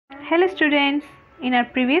Hello students, in our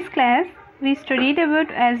previous class we studied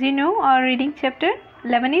about, as you know, our reading chapter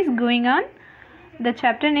 11 is going on. The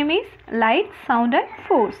chapter name is Light, Sound and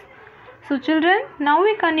Force. So children, now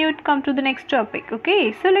we come to the next topic.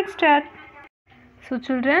 Okay, so let's start. So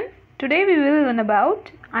children, today we will learn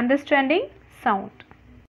about understanding sound.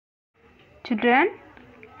 Children,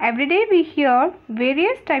 every day we hear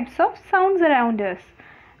various types of sounds around us.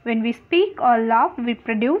 When we speak or laugh, we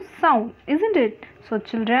produce sound, isn't it? So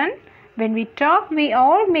children, when we talk, we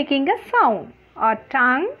are making a sound. Our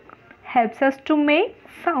tongue helps us to make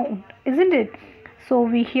sound, isn't it? So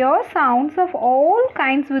we hear sounds of all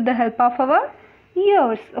kinds with the help of our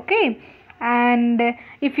ears, okay? And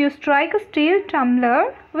if you strike a steel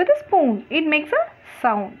tumbler with a spoon, it makes a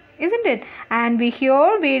sound, isn't it? And we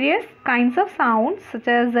hear various kinds of sounds such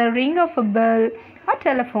as the ring of a bell or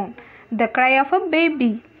telephone, the cry of a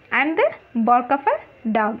baby, and the bark of a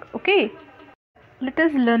dog. Okay, let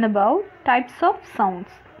us learn about types of sounds.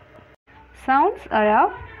 Sounds are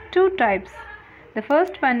of two types. The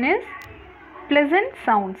first one is pleasant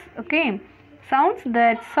sounds. Okay, sounds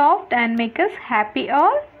that soft and make us happy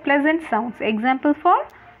or pleasant sounds. Example for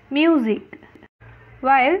music.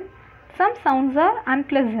 While some sounds are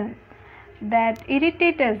unpleasant, that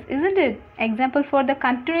irritate us, isn't it? Example for the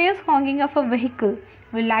continuous honking of a vehicle.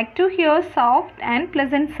 We like to hear soft and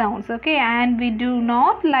pleasant sounds, okay, and we do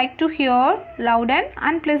not like to hear loud and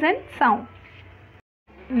unpleasant sound.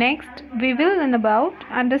 Next, we will learn about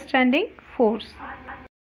understanding force.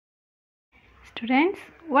 Students,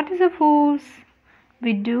 what is a force?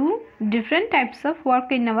 We do different types of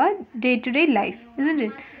work in our day-to-day life, isn't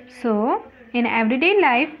it? So, in everyday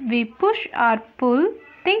life, we push or pull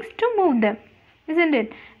things to move them, isn't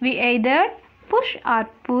it? We either push or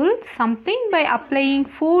pull something by applying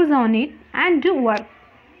force on it and do work.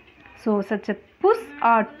 So such a push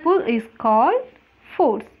or pull is called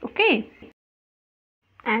force, okay?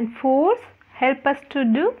 And force help us to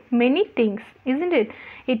do many things, isn't it?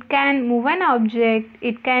 It can move an object,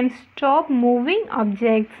 it can stop moving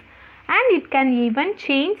objects, and it can even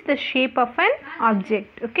change the shape of an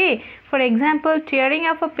object, okay? For example, tearing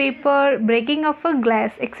of a paper, breaking of a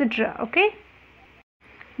glass, etc. okay?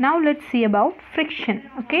 Now let's see about friction,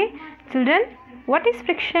 okay? Children, what is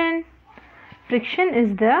friction? Friction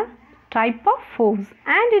is the type of force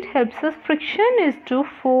and it helps us. Friction is to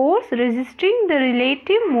force resisting the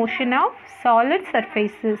relative motion of solid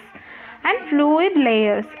surfaces and fluid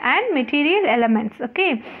layers and material elements,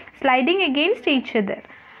 okay? Sliding against each other.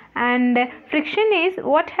 And friction is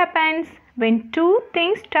what happens when two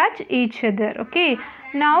things touch each other, okay?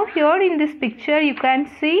 Now here in this picture you can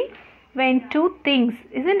see when two things,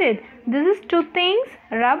 isn't it? This is two things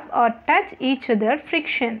rub or touch each other,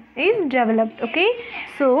 friction is developed, okay?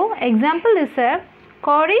 So example is a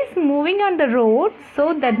car is moving on the road,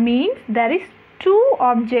 so that means there is two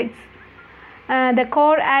objects, the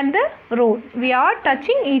car and the road. We are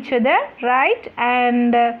touching each other, right?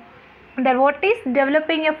 And that what is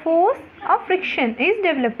developing a force of friction is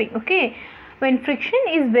developing, okay? When friction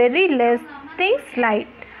is very less, things slide,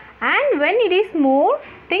 and when it is more,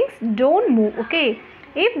 things don't move, okay?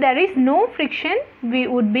 If there is no friction, we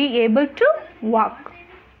would be able to walk,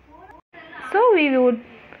 so we would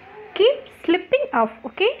keep slipping off,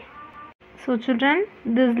 okay? So children,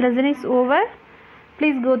 this lesson is over.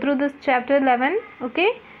 Please go through this chapter 11,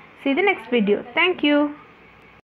 okay? See the next video. Thank you.